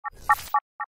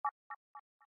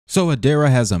So Hedera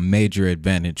has a major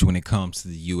advantage when it comes to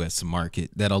the US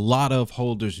market that a lot of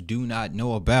holders do not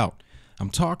know about. I'm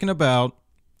talking about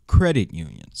credit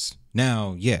unions.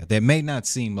 Now, yeah, that may not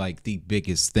seem like the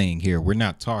biggest thing here. We're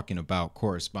not talking about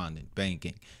correspondent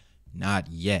banking. Not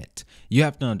yet. You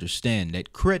have to understand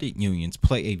that credit unions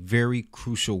play a very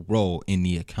crucial role in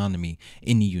the economy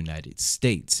in the United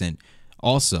States. And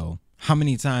also, how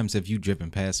many times have you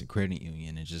driven past a credit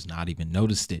union and just not even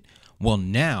noticed it? Well,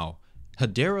 now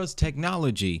Hedera's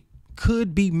technology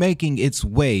could be making its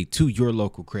way to your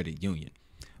local credit union.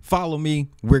 Follow me,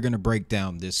 we're going to break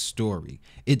down this story.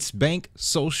 It's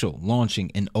Banksocial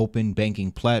launching an open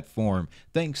banking platform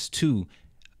thanks to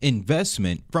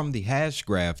investment from the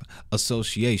HBAR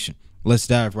Association. Let's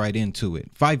dive right into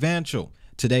it. Fivancial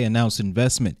today announced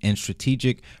investment and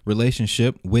strategic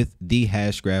relationship with the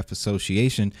HBAR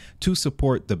Association to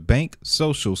support the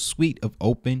Banksocial suite of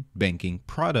open banking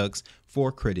products for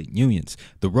credit unions.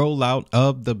 The rollout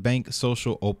of the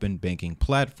Banksocial open banking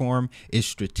platform is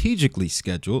strategically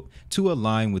scheduled to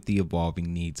align with the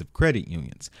evolving needs of credit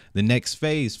unions. The next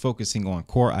phase, focusing on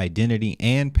core identity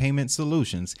and payment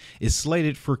solutions, is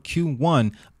slated for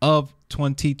Q1 of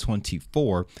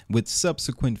 2024, with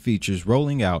subsequent features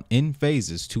rolling out in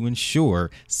phases to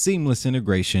ensure seamless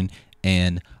integration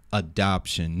and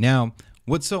adoption. Now,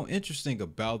 what's so interesting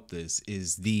about this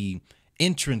is the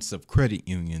entrance of credit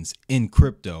unions in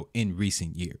crypto in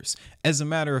recent years. As a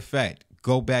matter of fact,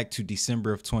 go back to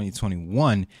December of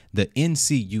 2021, the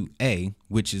NCUA,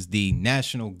 which is the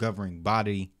national governing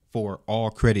body for all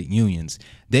credit unions,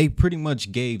 they pretty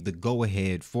much gave the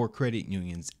go-ahead for credit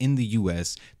unions in the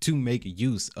US to make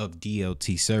use of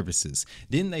DLT services.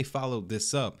 Then they followed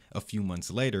this up a few months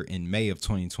later in May of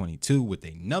 2022 with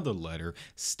another letter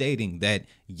stating that,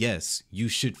 yes, you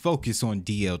should focus on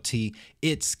DLT.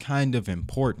 It's kind of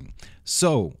important.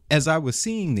 So as I was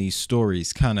seeing these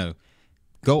stories kind of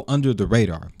go under the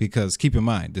radar, because keep in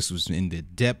mind, this was in the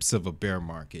depths of a bear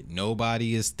market.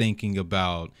 Nobody is thinking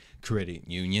about credit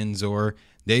unions, or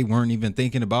they weren't even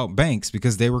thinking about banks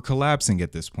because they were collapsing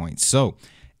at this point. So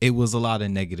it was a lot of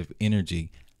negative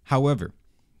energy. However,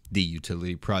 the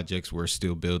utility projects were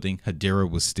still building. Hedera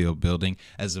was still building.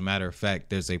 As a matter of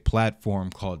fact, there's a platform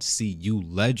called CU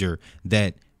Ledger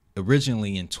that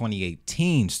originally in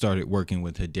 2018 started working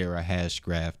with Hedera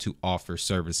Hashgraph to offer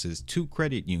services to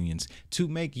credit unions to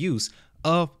make use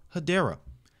of Hedera.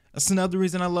 That's another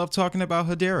reason I love talking about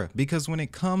Hedera, because when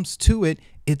it comes to it,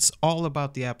 it's all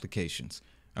about the applications.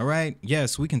 All right.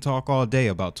 Yes, we can talk all day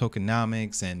about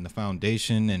tokenomics and the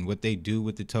foundation and what they do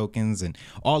with the tokens and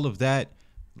all of that.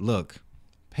 Look,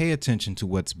 pay attention to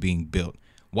what's being built.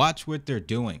 Watch what they're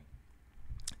doing.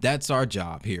 That's our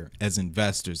job here as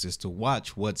investors, is to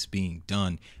watch what's being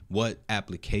done, what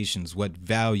applications, what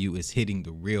value is hitting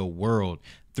the real world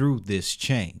through this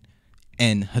chain.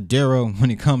 And Hedera,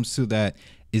 when it comes to that,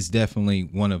 is definitely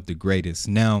one of the greatest.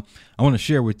 Now, I want to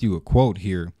share with you a quote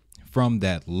here from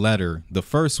that letter. The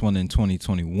first one in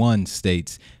 2021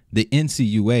 states, the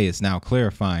NCUA is now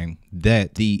clarifying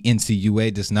that the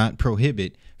NCUA does not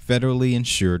prohibit federally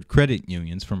insured credit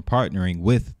unions from partnering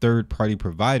with third-party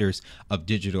providers of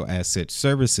digital asset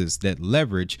services that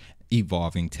leverage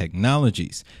evolving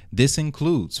technologies. This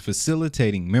includes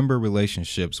facilitating member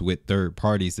relationships with third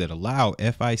parties that allow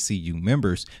FICU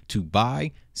members to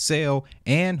buy, sell,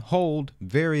 and hold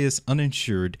various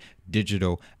uninsured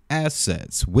digital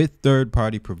assets with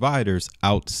third-party providers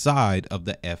outside of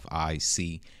the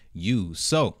FICU.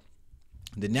 So,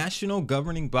 the national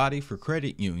governing body for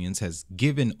credit unions has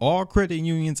given all credit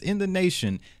unions in the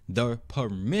nation the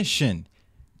permission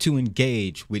to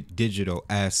engage with digital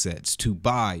assets, to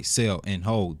buy, sell, and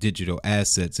hold digital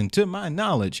assets. And to my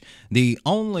knowledge, the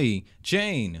only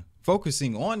chain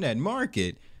focusing on that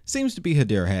market seems to be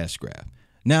Hedera Hashgraph.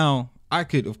 Now, I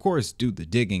could, of course, do the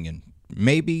digging and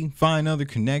maybe find other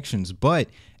connections, but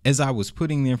as I was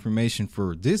putting the information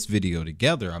for this video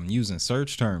together, I'm using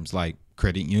search terms like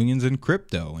credit unions and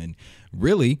crypto, and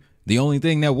really the only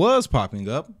thing that was popping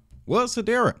up was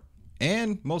Hedera,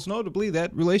 and most notably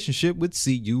that relationship with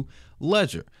CU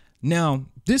Ledger. Now,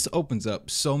 this opens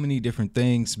up so many different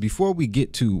things. Before we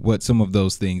get to what some of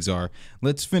those things are,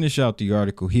 let's finish out the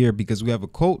article here, because we have a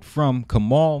quote from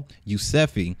Kamal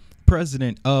Yousefi,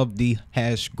 president of the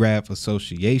HBAR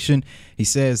Association. He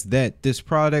says that this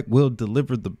product will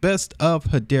deliver the best of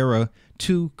Hedera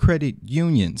to credit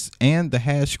unions, and the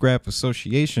HBAR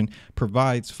Association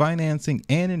provides financing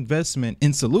and investment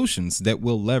in solutions that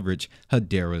will leverage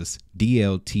Hedera's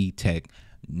DLT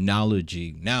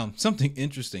technology. Now, something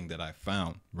interesting that I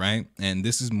found, right? And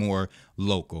this is more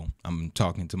local. I'm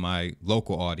talking to my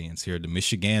local audience here, the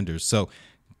Michiganders. So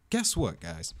guess what,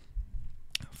 guys?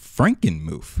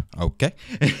 Frankenmuth, okay?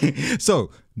 So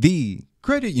the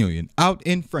credit union out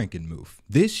in Frankenmuth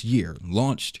this year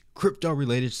launched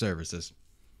crypto-related services.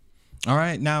 All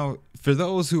right, now for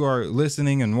those who are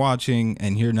listening and watching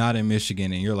and you're not in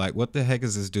Michigan and you're like, what the heck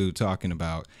is this dude talking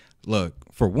about?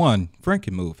 Look, for one,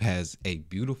 Frankenmuth has a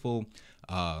beautiful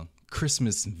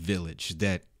Christmas village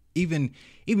that even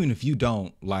if you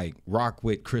don't like rock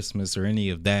with Christmas or any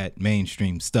of that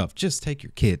mainstream stuff, just take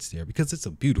your kids there because it's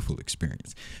a beautiful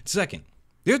experience. Second,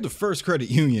 they're the first credit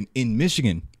union in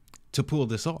Michigan to pull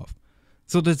this off.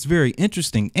 So that's very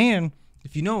interesting. And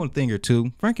if you know a thing or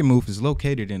two, Frankenmuth is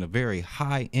located in a very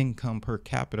high income per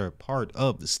capita part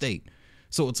of the state.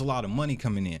 So it's a lot of money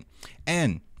coming in.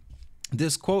 And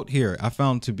this quote here I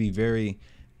found to be very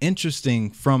interesting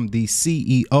from the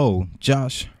CEO,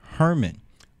 Josh Herman,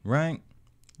 right?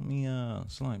 Let me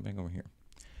slide back over here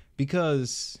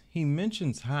because he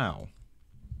mentions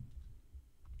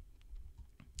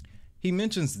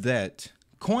that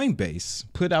Coinbase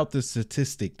put out the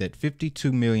statistic that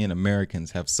 52 million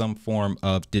Americans have some form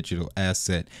of digital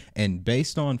asset, and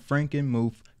based on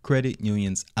Frankenmuth credit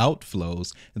union's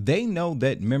outflows, they know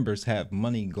that members have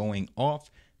money going off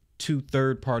to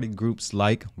third-party groups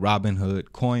like Robinhood,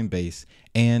 Coinbase,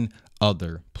 and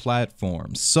other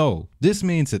platforms. So this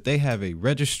means that they have a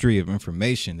registry of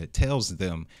information that tells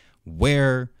them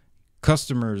where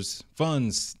customers'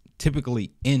 funds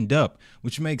typically end up,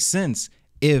 which makes sense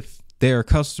if their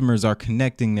customers are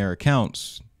connecting their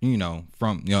accounts,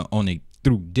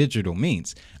 through digital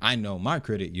means. I know my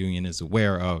credit union is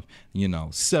aware of,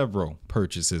 several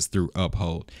purchases through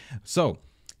Uphold. So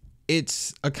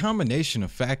it's a combination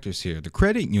of factors here. The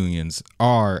credit unions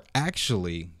are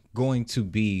actually going to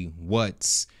be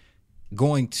what's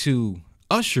going to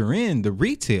usher in the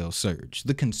retail surge,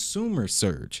 the consumer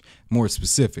surge, more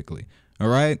specifically. All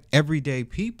right. Everyday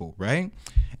people. Right.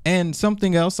 And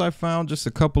something else I found, just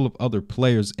a couple of other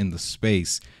players in the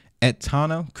space. At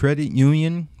Tana Credit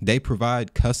Union, they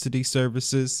provide custody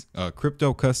services,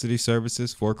 crypto custody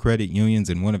services for credit unions.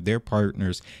 And one of their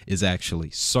partners is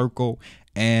actually Circle.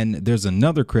 And there's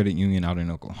another credit union out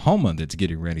in Oklahoma that's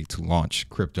getting ready to launch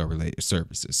crypto related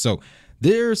services. So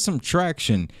there's some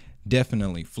traction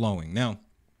definitely flowing. Now,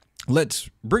 let's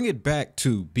bring it back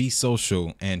to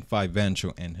Banksocial and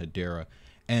Fivancial and Hedera.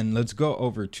 And let's go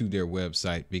over to their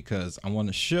website because I want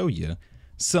to show you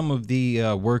some of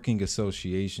the working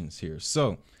associations here.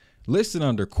 So listed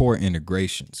under core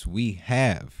integrations, we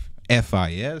have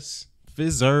FIS,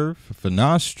 Fiserv,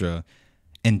 Finastra,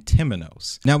 and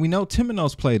Temenos. Now we know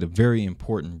Temenos played a very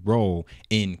important role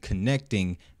in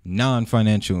connecting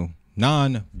non-bank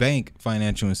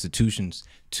financial institutions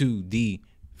to the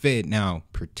FedNow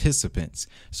participants.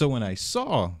 So when I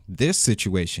saw this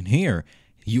situation here,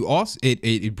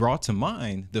 it brought to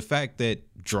mind the fact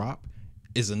that Drop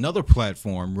is another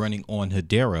platform running on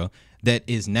Hedera that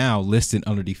is now listed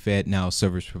under the FedNow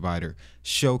service provider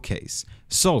showcase.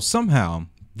 So somehow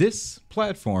this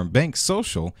platform,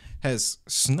 Banksocial, has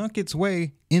snuck its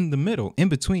way in the middle, in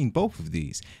between both of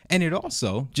these. And it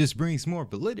also just brings more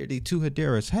validity to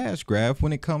Hedera's hash graph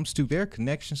when it comes to their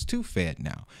connections to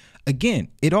FedNow. Again,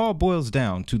 it all boils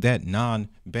down to that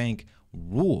non-bank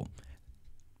rule.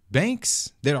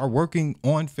 Banks that are working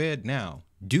on FedNow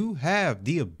do have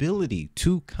the ability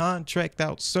to contract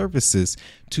out services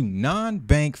to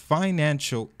non-bank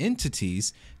financial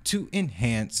entities to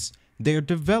enhance their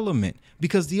development,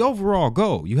 because the overall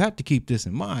goal, you have to keep this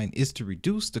in mind, is to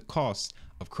reduce the cost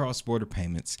of cross-border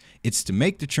payments. It's to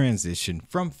make the transition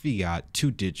from fiat to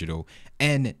digital,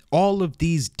 and all of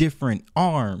these different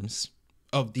arms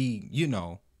of the,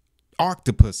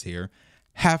 octopus here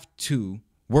have to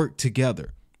work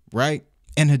together, right?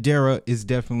 And Hedera is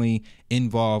definitely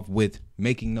involved with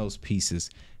making those pieces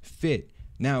fit.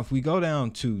 Now, if we go down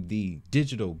to the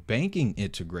digital banking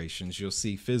integrations, you'll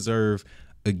see Fiserv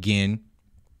again,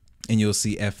 and you'll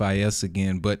see FIS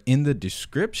again. But in the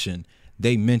description,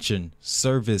 they mention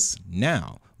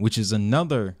ServiceNow, which is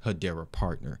another Hedera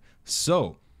partner.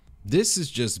 So this is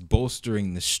just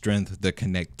bolstering the strength, the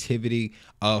connectivity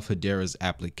of Hedera's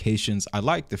applications. I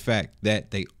like the fact that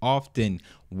they often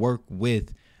work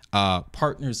with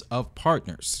partners of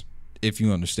partners, if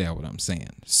you understand what I'm saying.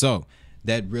 So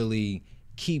that really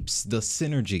keeps the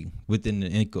synergy within the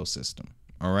ecosystem.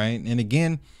 All right. And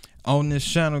again, on this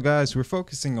channel, guys, we're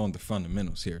focusing on the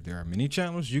fundamentals here. There are many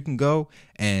channels you can go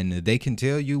and they can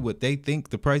tell you what they think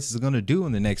the prices are going to do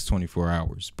in the next 24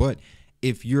 hours. But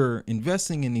if you're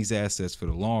investing in these assets for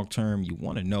the long term, you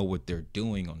want to know what they're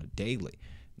doing on a daily.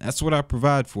 That's what I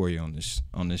provide for you on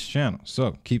this channel.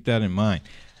 So keep that in mind.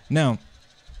 Now,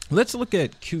 let's look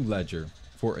at Q Ledger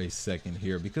for a second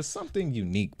here because something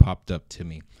unique popped up to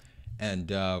me.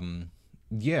 And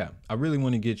yeah, I really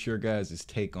want to get your guys'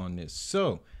 take on this.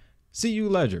 So CU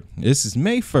Ledger, this is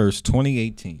May 1st,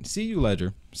 2018. CU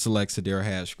Ledger selects Hedera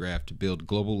Hashgraph to build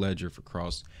global ledger for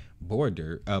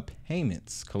cross-border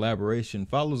payments. Collaboration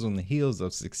follows on the heels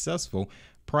of successful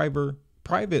private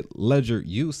ledger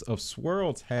use of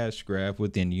Swirl's Hashgraph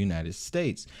within the United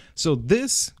States. So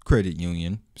this credit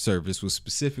union service was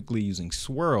specifically using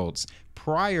Swirl's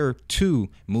prior to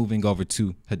moving over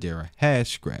to Hedera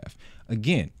Hashgraph.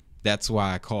 Again, that's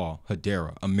why I call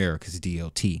Hedera America's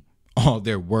DLT. All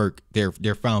their work,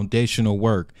 their foundational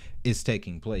work is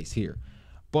taking place here.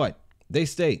 But they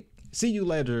state CU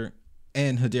Ledger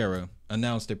and Hedera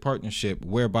announced a partnership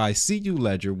whereby CU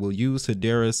Ledger will use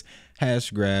Hedera's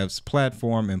Hashgraph's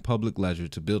platform and public ledger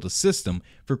to build a system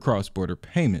for cross-border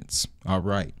payments. All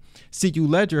right. CU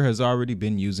Ledger has already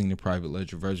been using the private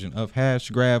ledger version of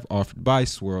Hashgraph offered by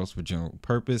Swirls for general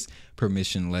purpose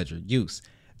permission ledger use.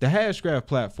 The Hashgraph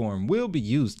platform will be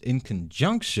used in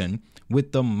conjunction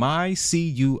with the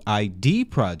MyCUID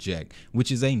project,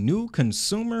 which is a new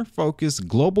consumer-focused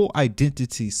global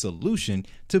identity solution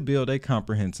to build a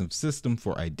comprehensive system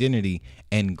for identity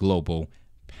and global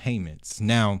payments.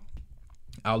 Now,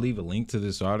 I'll leave a link to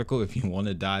this article if you want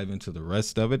to dive into the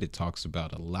rest of it. It talks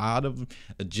about a lot of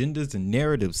agendas and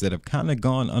narratives that have kind of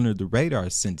gone under the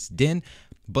radar since then.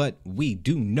 But we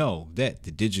do know that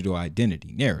the digital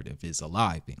identity narrative is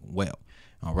alive and well.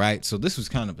 All right. So this was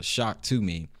kind of a shock to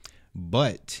me,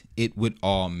 but it would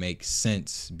all make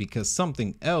sense because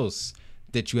something else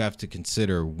that you have to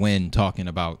consider when talking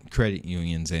about credit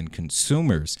unions and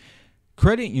consumers,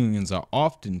 credit unions are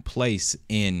often placed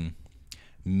in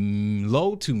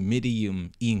low to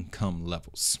medium income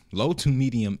levels,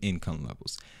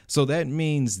 So that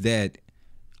means that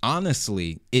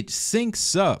honestly, it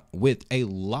syncs up with a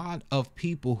lot of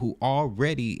people who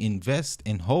already invest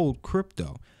and hold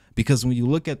crypto. Because when you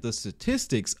look at the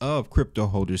statistics of crypto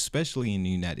holders, especially in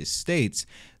the United States,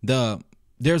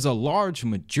 there's a large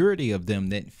majority of them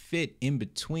that fit in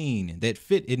between, that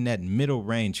fit in that middle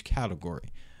range category.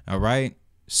 All right.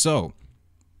 So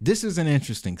this is an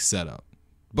interesting setup,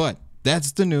 but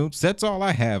that's the news. That's all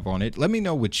I have on it. Let me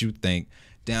know what you think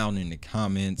down in the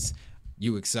comments.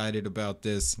 You excited about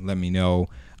this? Let me know.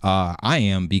 I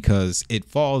am, because it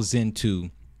falls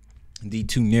into the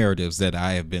two narratives that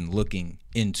I have been looking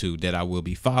into that I will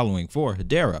be following for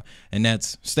Hedera, and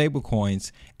that's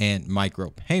stablecoins and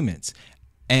micropayments.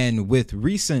 And with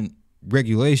recent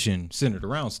regulation centered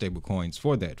around stablecoins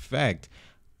for that fact,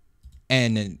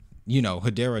 and you know,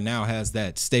 Hedera now has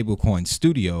that stablecoin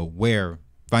studio where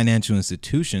financial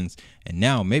institutions and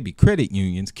now maybe credit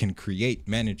unions can create,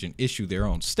 manage, and issue their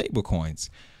own stablecoins.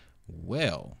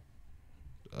 Well,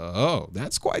 oh,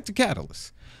 that's quite the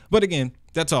catalyst. But again,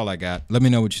 that's all I got. Let me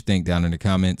know what you think down in the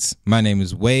comments. My name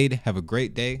is Wade. Have a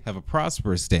great day. Have a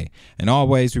prosperous day. And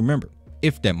always remember,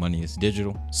 if that money is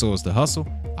digital, so is the hustle.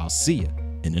 I'll see you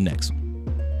in the next one.